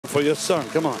for your son.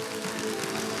 Come on.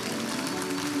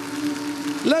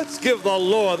 Let's give the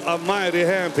Lord a mighty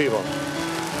hand, people.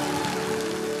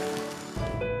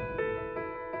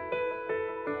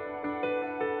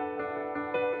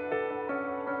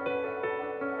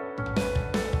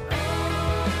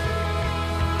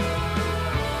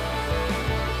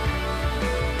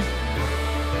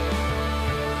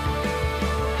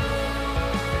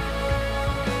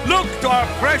 Look to our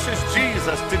precious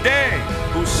Jesus today,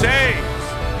 who saves,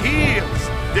 heals,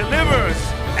 delivers,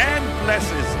 and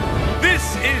blesses.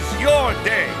 This is your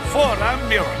day for a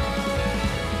miracle.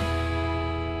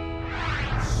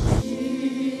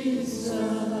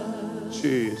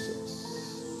 Jesus.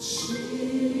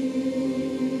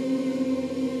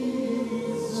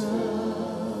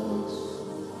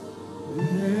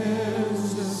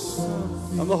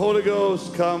 And the Holy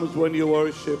Ghost comes when you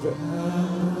worship Him.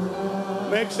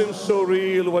 Makes Him so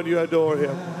real when you adore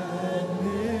Him.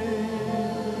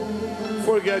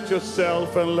 Forget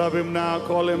yourself and love Him now.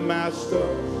 Call Him Master.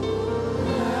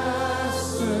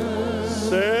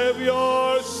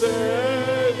 Savior,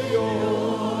 Savior.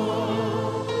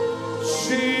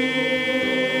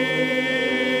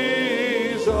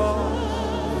 Jesus.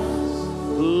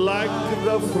 Like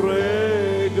the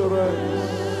fragrance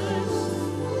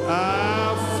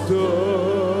after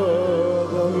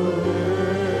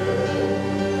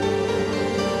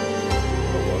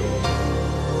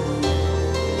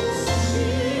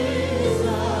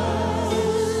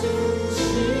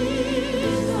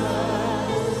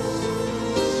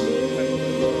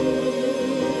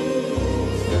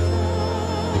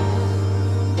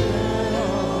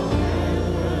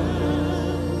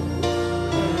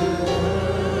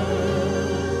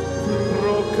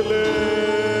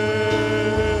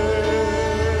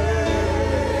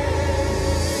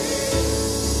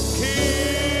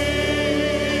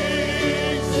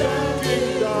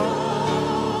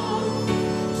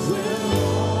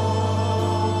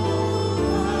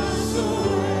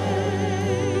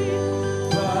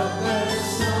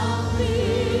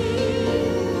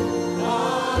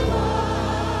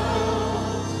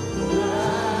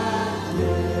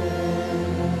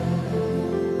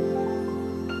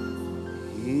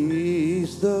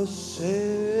the Savior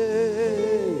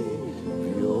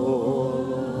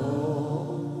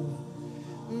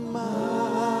of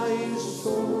my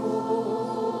soul.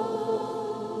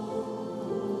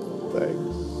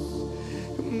 Thanks,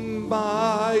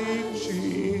 my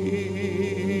Jesus,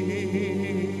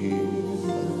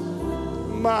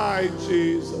 my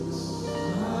Jesus.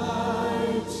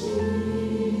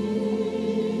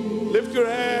 Lift your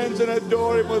hands and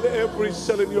adore Him with every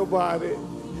cell in your body.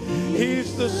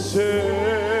 He's the Savior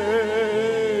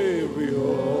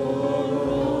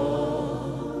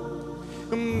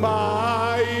of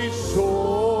my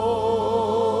soul.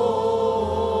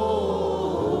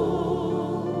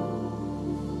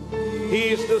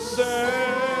 He's the Savior of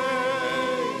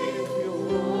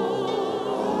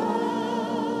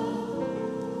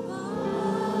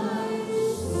my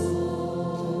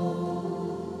soul.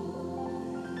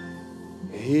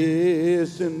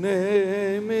 His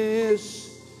name is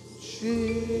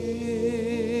Jesus.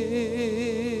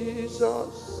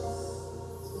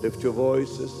 Lift your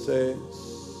voices, saints.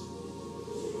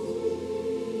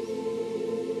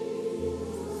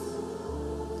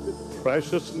 The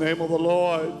precious name of the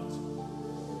Lord.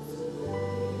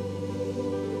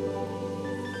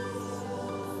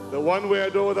 The one we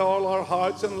adore with all our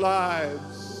hearts and lives.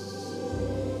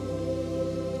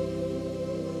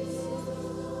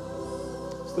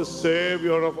 It's the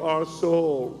Savior of our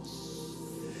souls.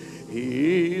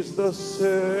 He's the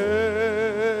Savior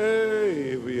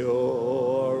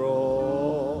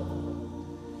of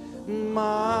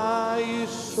my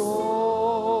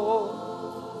soul,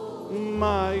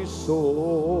 my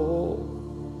soul.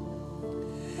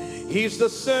 He's the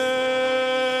Savior.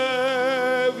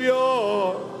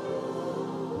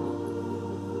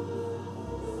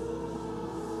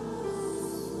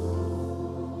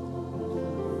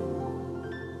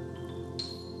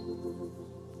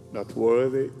 Not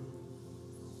worthy.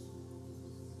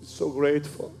 So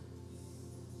grateful.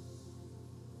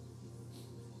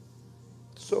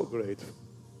 So grateful.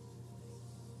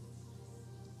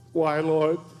 Why,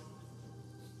 Lord?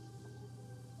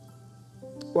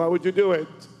 Why would you do it?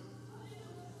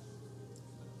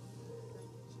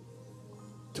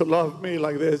 To love me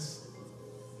like this.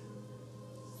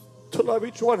 To love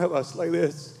each one of us like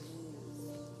this.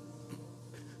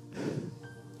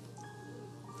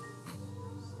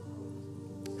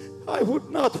 I would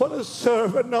not want to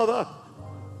serve another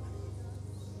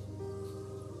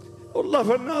or love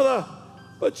another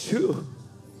but you.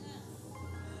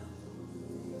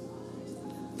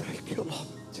 Thank you, Lord.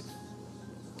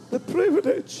 the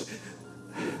privilege.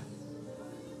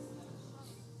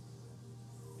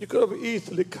 You could have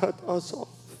easily cut us off.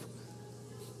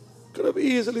 Could have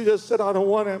easily just said, I don't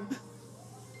want him.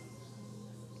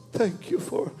 Thank you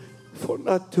for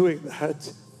not doing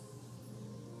that.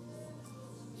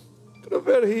 Could have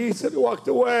very easily walked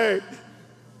away.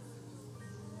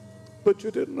 But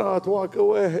you did not walk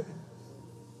away.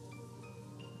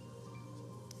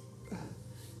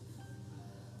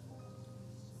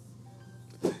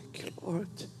 Thank you, Lord.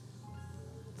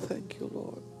 Thank you,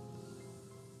 Lord.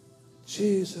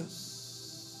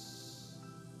 Jesus,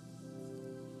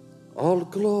 all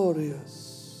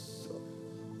glorious,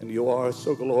 and you are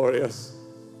so glorious,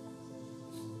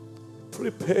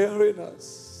 preparing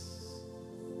us.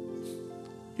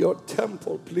 Your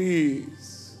temple,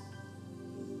 please.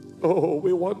 Oh,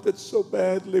 we want it so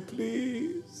badly,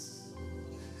 please.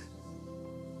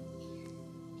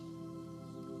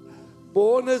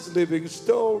 Born as living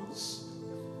stones,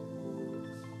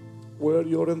 where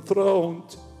you're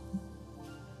enthroned,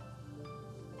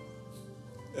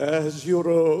 as you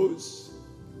rose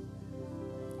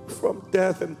from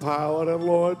death and power, and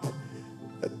Lord,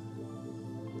 that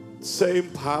same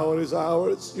power is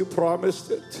ours. You promised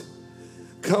it.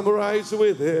 Come rise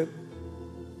within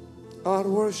our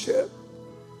worship.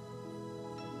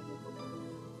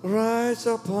 Rise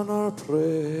upon our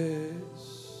praise.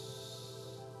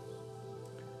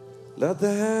 Let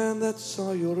the hand that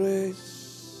saw you raise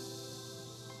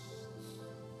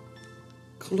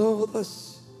clothe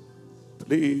us.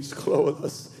 Please clothe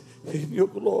us in your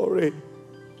glory.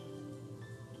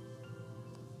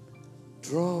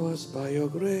 Draw us by your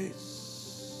grace.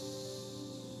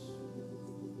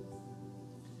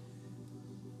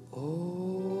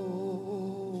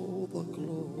 Oh, the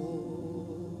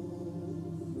glory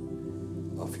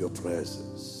of your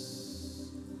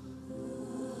presence.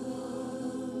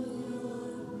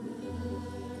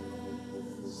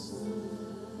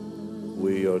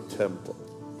 We your temple.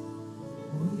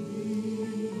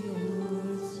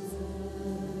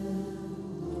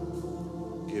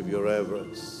 Give your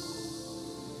reverence.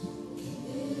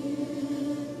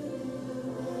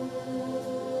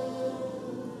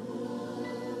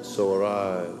 So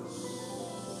arise.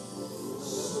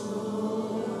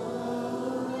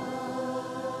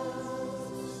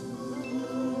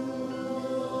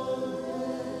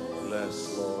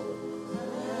 Bless, Lord.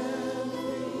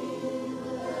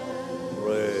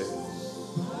 Praise.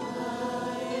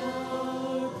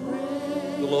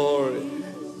 Glory.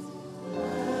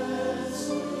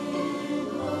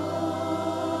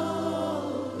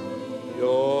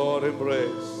 Your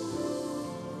embrace.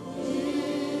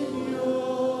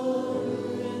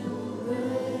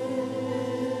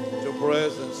 Your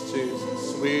presence,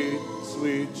 Jesus. Sweet,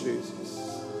 sweet Jesus.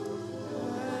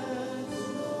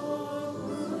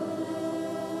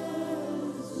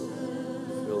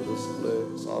 Fill this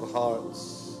place, our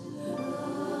hearts.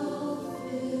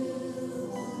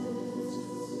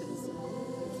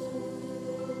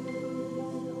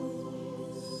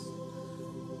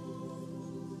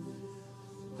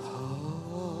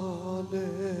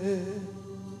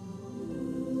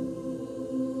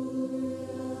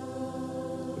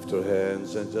 Lift your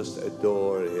hands and just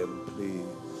adore him, please.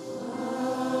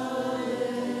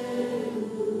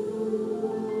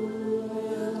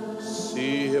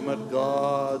 See him at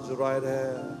God's right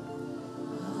hand.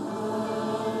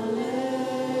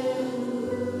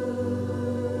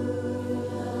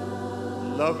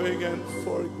 Loving and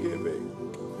forgiving.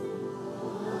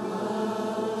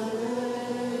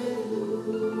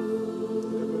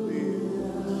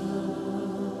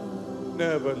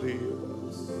 Never leave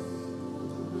us.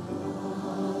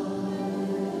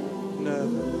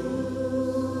 Never.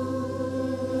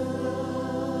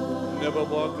 Never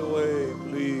walk away,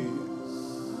 please.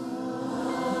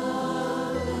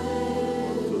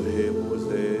 To him who is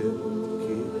able to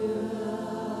keep you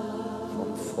from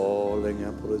falling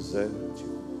and present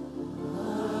you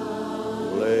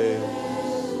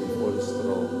blameless before his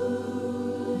throne.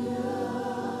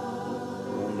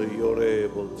 Only you're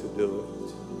able to do it.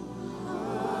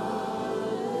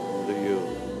 You.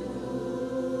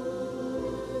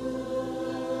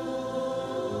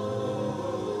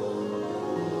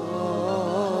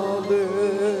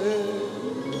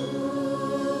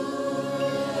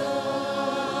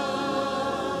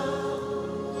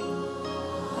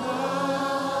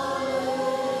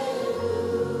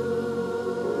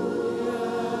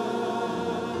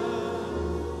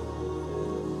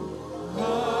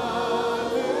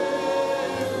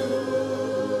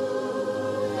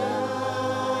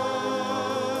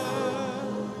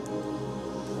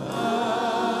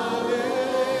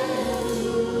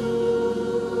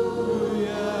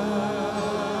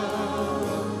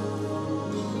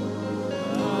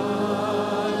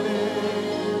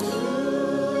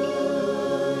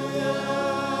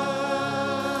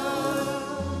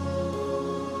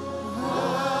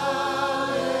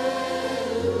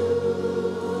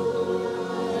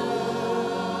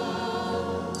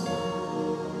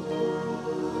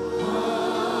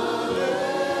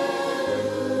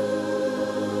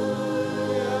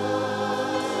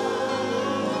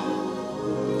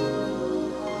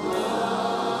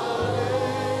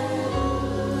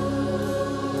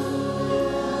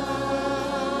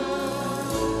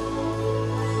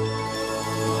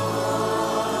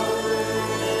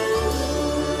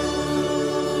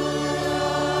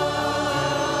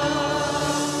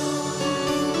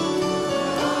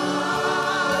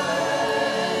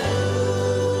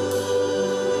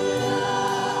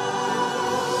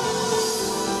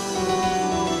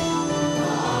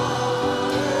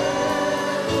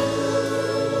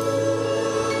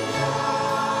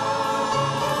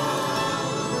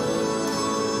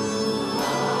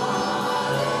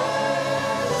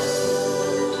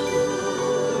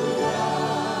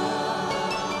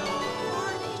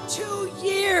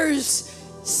 is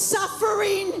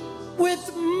suffering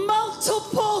with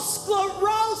multiple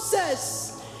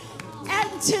sclerosis.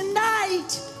 And tonight,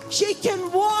 she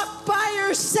can walk by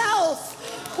herself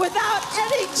without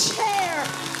any chair,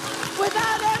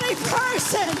 without any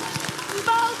person.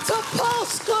 Multiple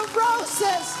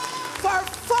sclerosis for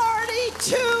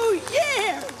 42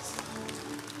 years.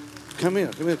 Come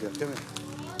here.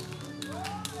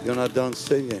 You're not done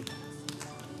singing.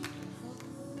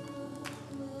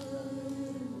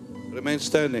 Remain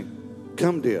standing.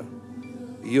 Come, dear.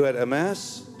 You had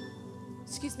MS?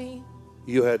 Excuse me?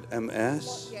 You had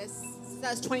MS? Yes,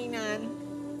 I was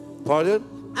 29.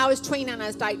 Pardon? I was 29, I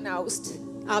was diagnosed.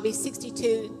 I'll be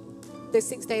 62 the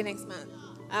 6th day next month.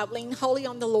 I lean wholly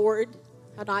on the Lord.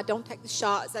 And I don't take the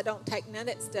shots. I don't take none of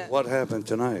that stuff. What happened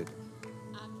tonight?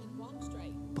 I can walk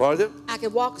straight. Pardon? I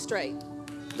can walk straight.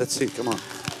 Let's see, come on.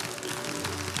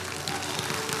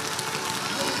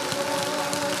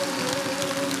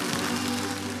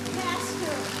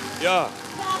 Pastor. Yeah.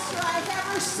 Pastor, I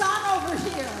have her son over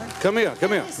here. Come here.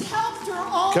 Has helped her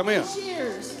all Come here. these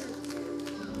years.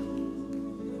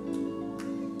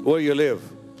 Where you live?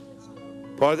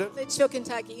 Pardon? Litchfield,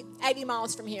 Kentucky, 80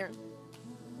 miles from here.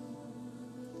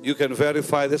 You can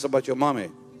verify this about your mommy.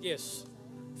 Yes.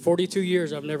 42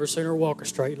 years, I've never seen her walk a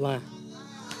straight line.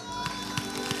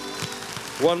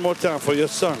 One more time for your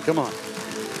son. Come on.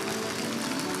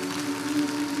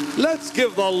 Let's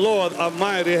give the Lord a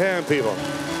mighty hand, people.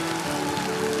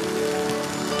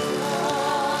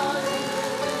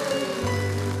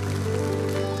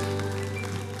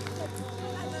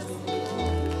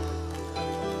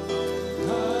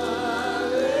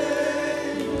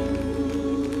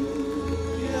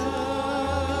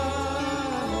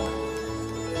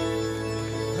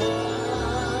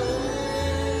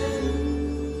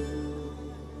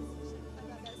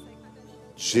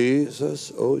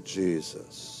 Jesus, oh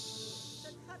Jesus.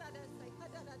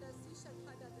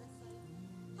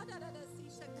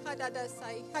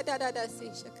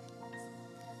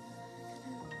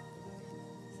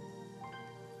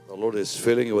 The Lord is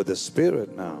filling you with the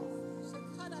Spirit now.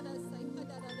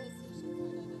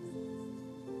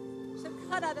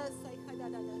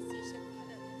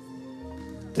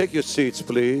 Take your seats,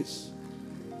 please.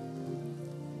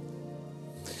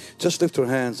 Just lift your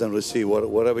hands and receive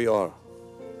whatever you are.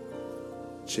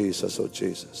 Jesus, oh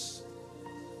Jesus.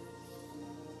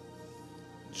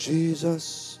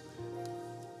 Jesus.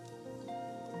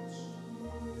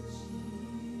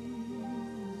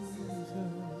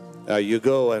 Now you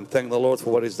go and thank the Lord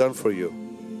for what He's done for you.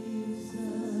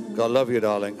 God love you,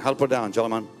 darling. Help her down,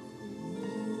 gentlemen.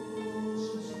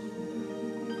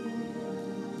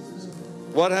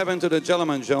 What happened to the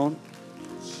gentleman, Joan?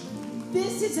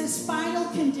 This is a spinal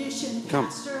condition, Come.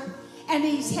 Pastor, and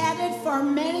he's had it for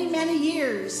many, many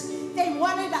years. They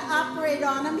wanted to operate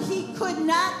on him. He could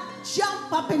not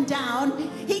jump up and down.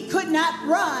 He could not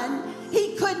run.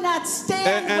 He could not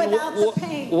stand without the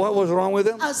pain. What was wrong with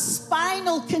him? A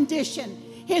spinal condition.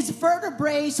 His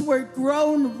vertebrae were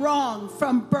grown wrong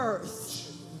from birth.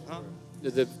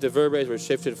 The vertebrae were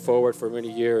shifted forward for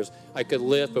many years. I could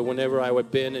lift, but whenever I would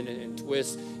bend and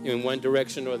twist in one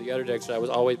direction or the other direction, I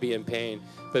was always be in pain.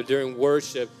 But during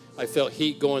worship, I felt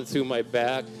heat going through my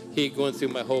back, heat going through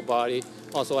my whole body.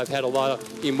 Also, I've had a lot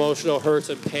of emotional hurts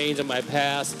and pains in my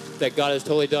past that God has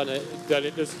totally done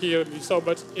it just healed me so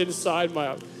much inside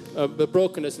my, the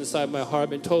brokenness inside my heart,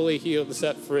 been totally healed and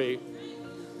set free.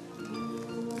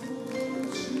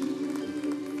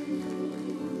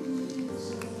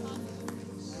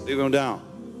 Leave him down.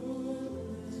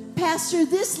 Pastor,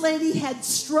 this lady had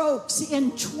strokes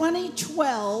in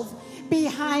 2012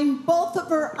 behind both of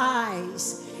her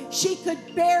eyes. She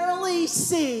could barely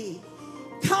see.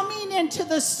 Coming into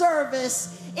the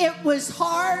service, it was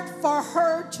hard for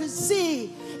her to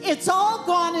see. It's all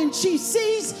gone and she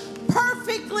sees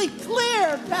perfectly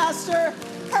clear, Pastor.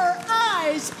 Her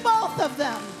eyes, both of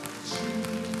them.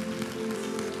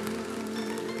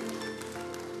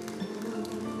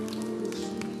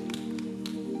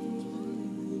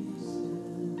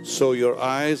 So your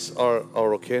eyes are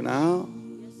okay now?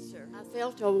 Yes, sir. I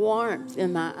felt a warmth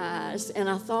in my eyes, and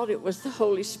I thought it was the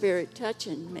Holy Spirit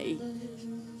touching me.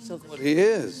 So, Well, He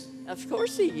is. of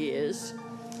course, He is.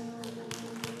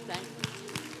 Thank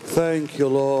you. Thank you,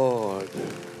 Lord.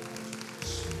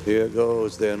 Here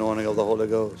goes the anointing of the Holy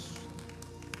Ghost.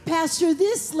 Pastor,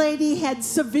 this lady had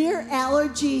severe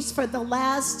allergies for the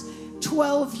last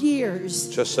 12 years.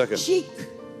 Just a second.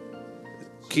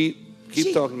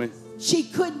 Keep talking to me. She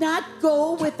could not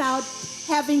go without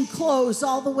having clothes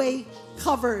all the way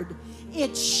covered.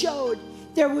 It showed.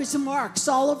 There was marks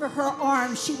all over her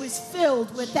arms. She was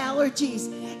filled with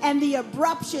allergies and the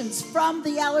eruptions from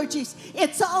the allergies.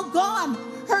 It's all gone.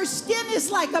 Her skin is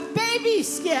like a baby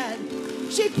skin.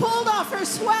 She pulled off her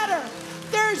sweater.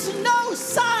 There's no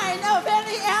sign of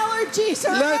any allergies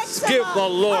or Let's eczema give the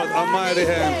Lord or a mighty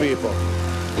hand, anything. people.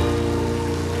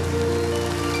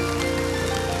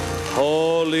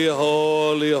 Holy,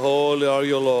 holy, holy are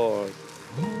you, Lord.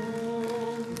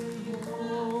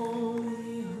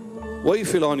 What do you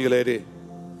feel on you, lady?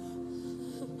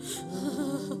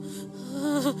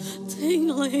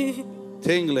 Tingling.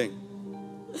 Tingling.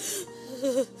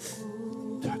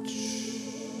 Touch.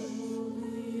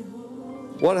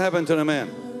 What happened to the man?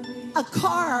 A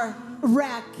car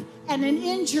wreck and an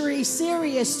injury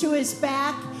serious to his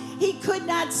back. He could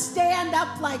not stand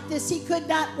up like this. He could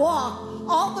not walk.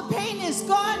 All the pain is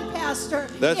gone, Pastor.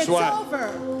 It's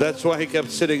over. That's why he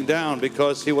kept sitting down,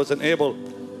 because he wasn't able.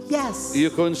 Yes. You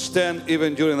couldn't stand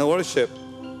even during the worship.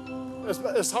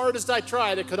 As hard as I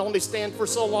tried, I could only stand for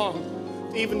so long.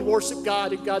 To even worship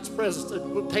God in God's presence.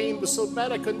 The pain was so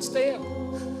bad I couldn't stand.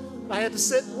 I had to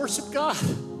sit and worship God.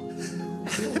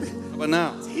 But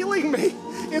now, It's healing me.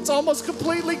 It's almost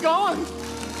completely gone.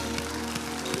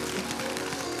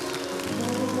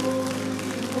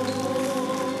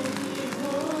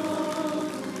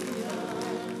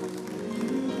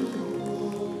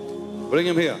 bring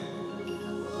him here.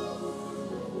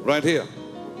 Right here.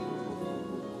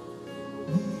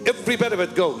 Every bit of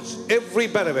it goes. Every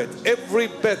bit of it. Every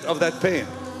bit of that pain.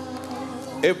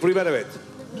 Every bit of it.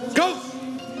 Go!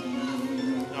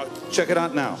 Now, check it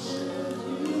out now.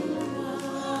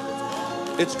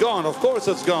 It's gone. Of course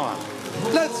it's gone.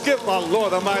 Let's give the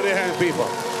Lord a mighty hand, people.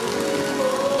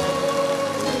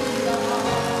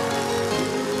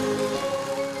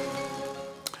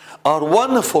 Our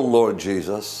wonderful Lord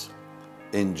Jesus,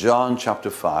 in John chapter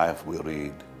 5, we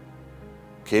read,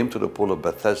 came to the pool of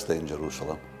Bethesda in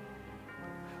Jerusalem,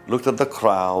 looked at the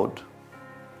crowd,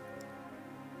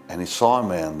 and he saw a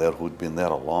man there who'd been there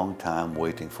a long time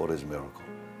waiting for his miracle.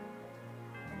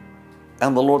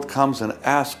 And the Lord comes and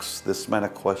asks this man a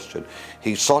question.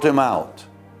 He sought him out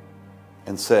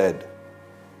and said,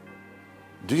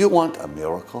 "Do you want a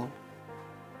miracle?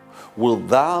 Will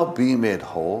thou be made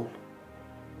whole?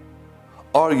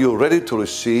 Are you ready to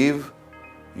receive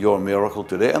your miracle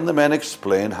today?" And the man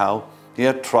explained how he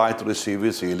had tried to receive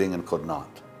his healing and could not.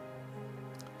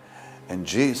 And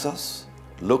Jesus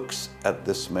looks at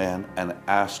this man and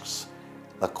asks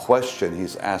the question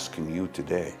he's asking you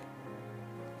today.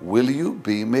 Will you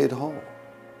be made whole?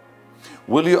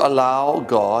 Will you allow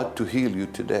God to heal you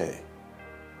today?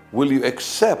 Will you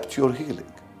accept your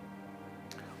healing?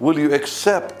 Will you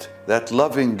accept that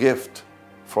loving gift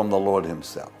from the Lord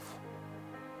himself?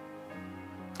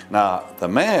 Now, the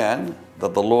man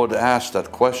that the Lord asked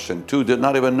that question to did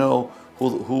not even know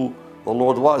who the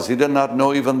Lord was. He did not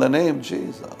know even the name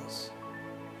Jesus.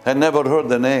 Had never heard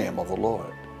the name of the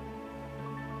Lord.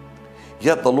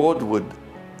 Yet the Lord would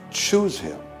choose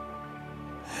him.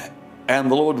 And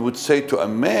the Lord would say to a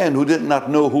man who did not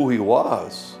know who he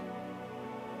was,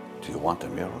 "Do you want a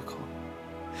miracle?"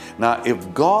 Now,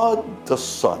 if God the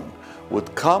Son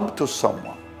would come to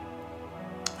someone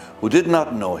who did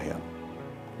not know him,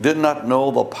 did not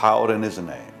know the power in his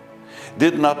name,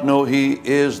 did not know he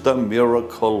is the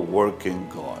miracle working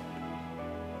God,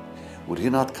 would he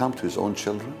not come to his own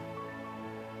children,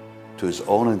 to his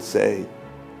own, and say,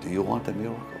 "Do you want a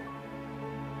miracle?"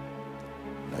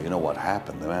 Now, you know what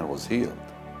happened? The man was healed.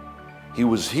 He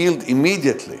was healed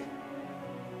immediately,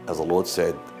 as the Lord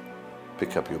said,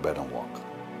 "Pick up your bed and walk."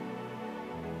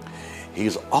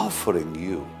 He's offering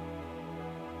you,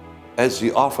 as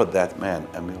he offered that man,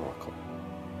 a miracle.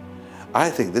 I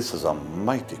think this is a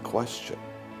mighty question.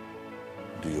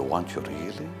 Do you want your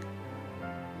healing?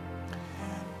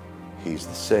 He's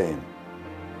the same.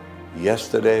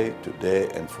 Yesterday, today,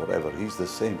 and forever. He's the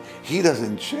same. He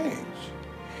doesn't change.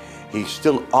 He's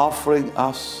still offering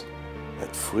us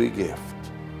that free gift,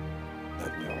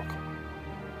 that miracle.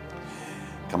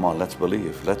 Come on, let's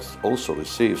believe. Let's also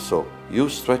receive. So you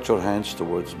stretch your hands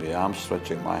towards me. I'm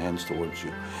stretching my hands towards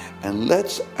you. And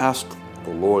let's ask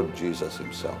the Lord Jesus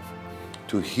himself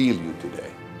to heal you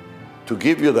today, to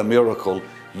give you the miracle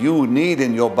you need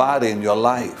in your body, in your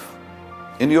life,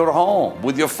 in your home,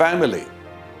 with your family.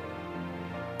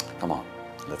 Come on,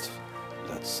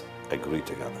 let's agree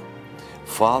together.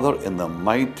 Father, in the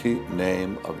mighty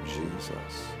name of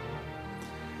Jesus,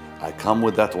 I come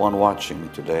with that one watching me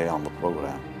today on the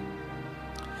program.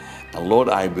 And Lord,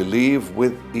 I believe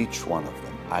with each one of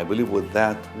them. I believe with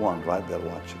that one right there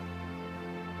watching,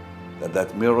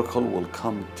 that miracle will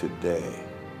come today.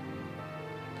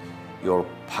 your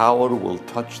power will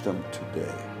touch them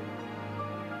today.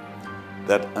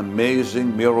 That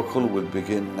amazing miracle will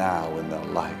begin now in their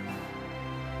life.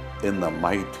 In the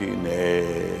mighty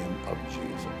name of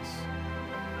Jesus.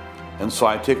 And so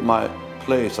I take my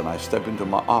place and I step into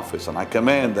my office and I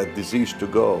command that disease to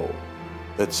go,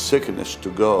 that sickness to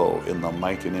go in the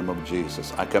mighty name of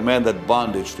Jesus. I command that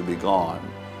bondage to be gone,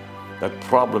 that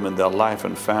problem in their life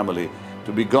and family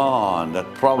to be gone,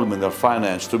 that problem in their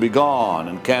finance to be gone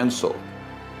and canceled.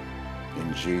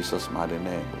 In Jesus' mighty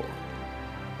name, Lord.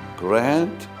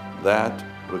 Grant that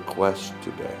request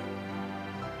today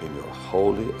in your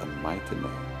holy and mighty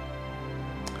name.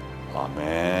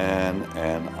 Amen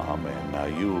and amen. Now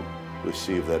you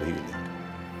receive that healing.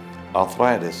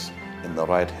 Arthritis in the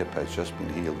right hip has just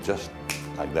been healed, just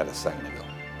like that a second ago.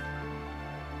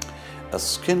 A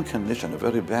skin condition, a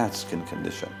very bad skin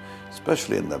condition,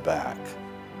 especially in the back.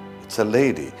 It's a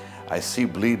lady. I see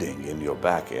bleeding in your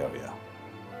back area.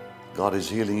 God is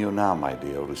healing you now, my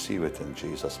dear. Receive it in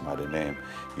Jesus' mighty name.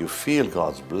 You feel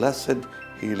God's blessed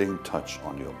healing touch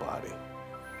on your body.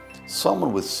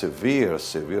 Someone with severe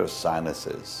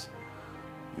sinuses.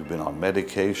 You've been on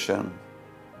medication.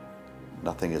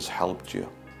 Nothing has helped you.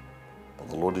 But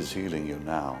the Lord is healing you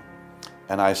now.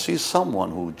 And I see someone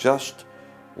who just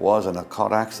was in a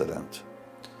car accident.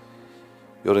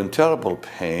 You're in terrible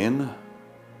pain.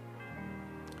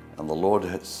 And the Lord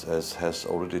has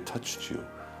already touched you.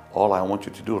 All I want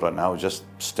you to do right now is just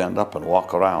stand up and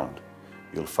walk around.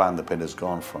 You'll find the pain is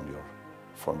gone from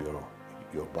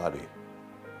your body.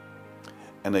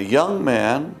 And a young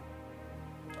man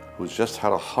who's just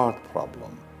had a heart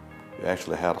problem, he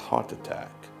actually had a heart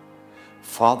attack.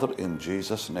 Father, in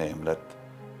Jesus' name, let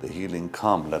the healing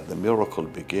come, let the miracle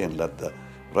begin, let the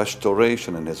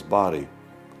restoration in his body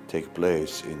take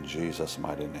place in Jesus'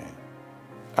 mighty name.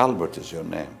 Albert is your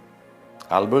name.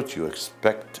 Albert, you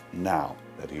expect now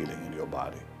that healing in your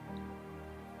body.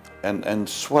 And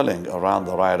swelling around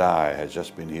the right eye has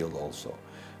just been healed also.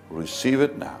 Receive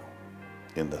it now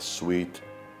in the sweet,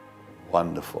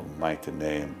 wonderful, mighty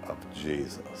name of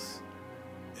Jesus.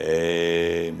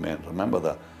 Amen.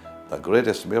 Remember the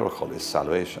greatest miracle is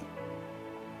salvation.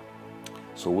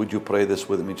 So would you pray this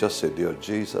with me? Just say, Dear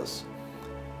Jesus,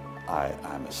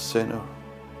 I'm a sinner.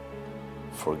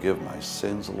 Forgive my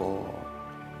sins, Lord.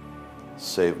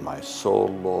 Save my soul,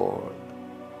 Lord.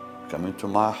 Come into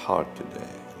my heart today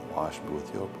and wash me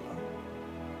with your blood.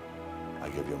 I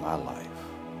give you my life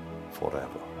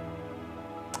forever.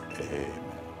 Amen.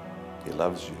 He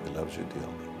loves you. He loves you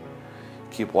dearly.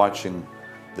 Keep watching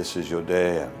This Is Your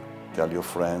Day and tell your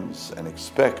friends and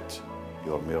expect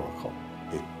your miracle.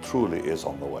 It truly is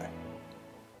on the way.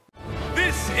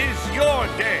 This is your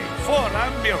day for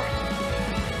a miracle.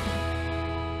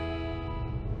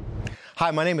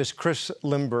 Hi, my name is Chris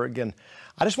Limberg, and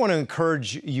I just want to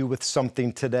encourage you with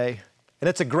something today. And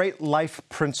it's a great life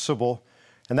principle,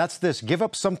 and that's this: give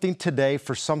up something today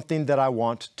for something that I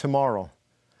want tomorrow.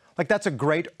 Like, that's a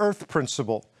great earth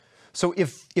principle. So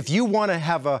if you want to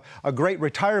have a great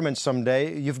retirement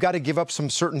someday, you've got to give up some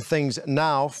certain things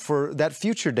now for that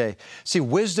future day. See,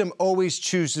 wisdom always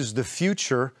chooses the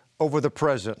future over the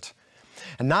present.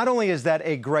 And not only is that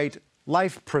a great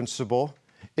life principle,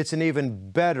 it's an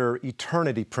even better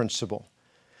eternity principle.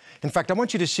 In fact, I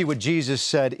want you to see what Jesus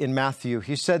said in Matthew.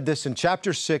 He said this in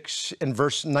chapter 6 in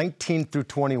verse 19 through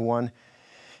 21.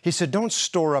 He said, don't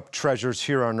store up treasures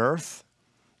here on earth.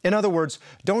 In other words,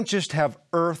 don't just have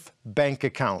earth bank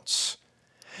accounts.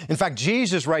 In fact,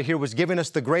 Jesus right here was giving us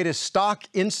the greatest stock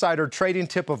insider trading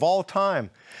tip of all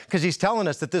time, because he's telling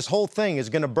us that this whole thing is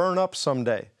going to burn up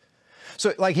someday.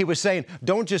 So like he was saying,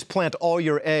 don't just plant all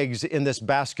your eggs in this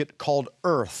basket called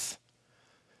earth.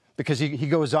 Because he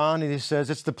goes on and he says,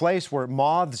 it's the place where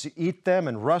moths eat them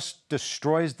and rust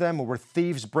destroys them, or where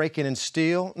thieves break in and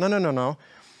steal. No.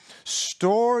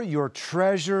 Store your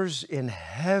treasures in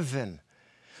heaven.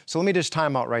 So let me just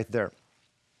time out right there.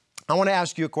 I want to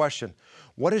ask you a question.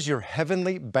 What does your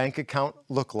heavenly bank account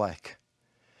look like?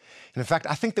 And in fact,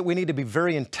 I think that we need to be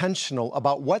very intentional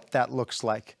about what that looks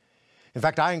like. In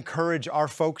fact, I encourage our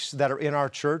folks that are in our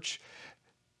church,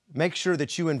 make sure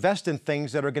that you invest in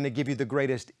things that are going to give you the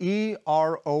greatest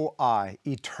EROI,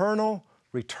 eternal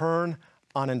return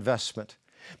on investment.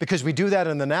 Because we do that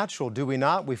in the natural, do we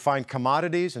not? We find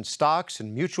commodities and stocks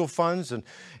and mutual funds and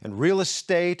real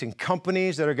estate and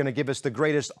companies that are going to give us the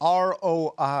greatest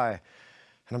ROI.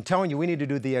 And I'm telling you, we need to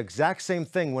do the exact same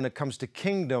thing when it comes to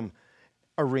kingdom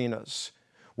arenas.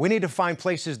 We need to find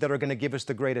places that are going to give us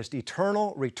the greatest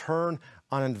eternal return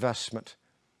on investment.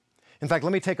 In fact,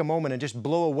 let me take a moment and just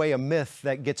blow away a myth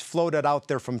that gets floated out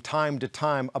there from time to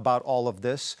time about all of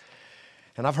this.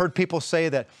 And I've heard people say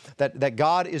that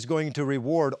God is going to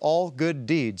reward all good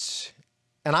deeds.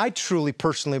 And I truly,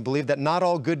 personally believe that not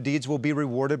all good deeds will be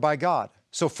rewarded by God.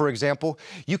 So, for example,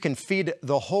 you can feed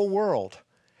the whole world,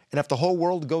 and if the whole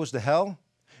world goes to hell,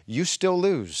 you still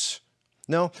lose.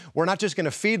 No, we're not just going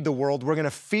to feed the world, we're going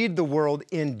to feed the world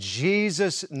in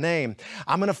Jesus' name.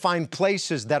 I'm going to find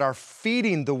places that are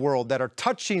feeding the world, that are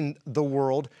touching the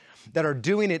world, that are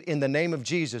doing it in the name of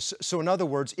Jesus. So in other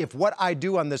words, if what I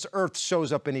do on this earth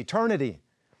shows up in eternity,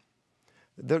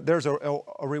 there's a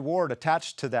reward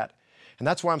attached to that. And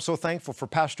that's why I'm so thankful for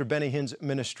Pastor Benny Hinn's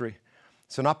ministry.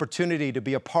 It's an opportunity to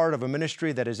be a part of a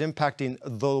ministry that is impacting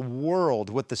the world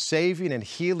with the saving and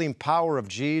healing power of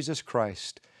Jesus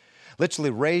Christ. Literally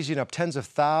raising up tens of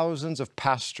thousands of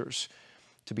pastors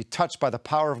to be touched by the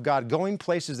power of God, going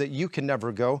places that you can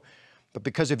never go, but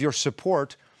because of your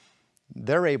support,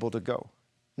 they're able to go.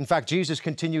 In fact, Jesus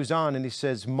continues on and he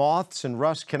says, moths and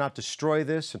rust cannot destroy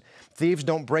this, and thieves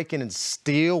don't break in and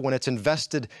steal when it's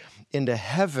invested into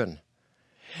heaven.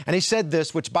 And he said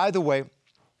this, which by the way,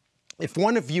 if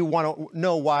one of you want to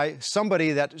know why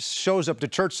somebody that shows up to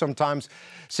church sometimes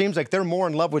seems like they're more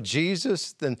in love with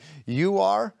Jesus than you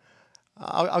are,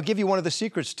 I'll give you one of the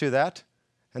secrets to that,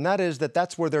 and that is that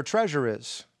that's where their treasure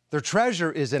is. Their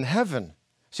treasure is in heaven.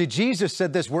 See, Jesus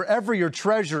said this, wherever your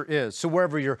treasure is, so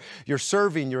wherever your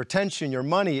serving, your attention, your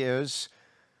money is,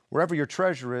 wherever your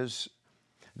treasure is,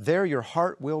 there your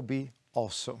heart will be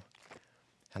also.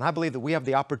 And I believe that we have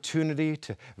the opportunity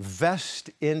to vest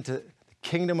into the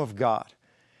kingdom of God.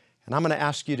 And I'm going to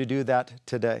ask you to do that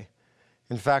today.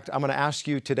 In fact, I'm going to ask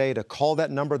you today to call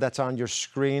that number that's on your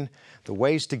screen. The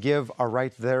ways to give are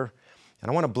right there.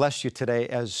 And I want to bless you today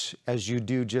as you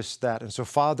do just that. And so,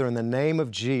 Father, in the name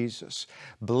of Jesus,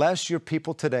 bless your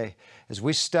people today as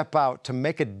we step out to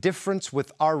make a difference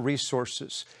with our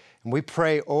resources. And we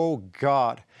pray, oh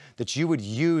God, that you would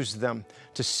use them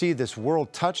to see this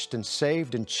world touched and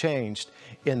saved and changed.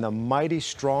 In the mighty,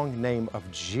 strong name of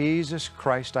Jesus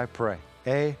Christ, I pray.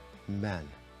 Amen.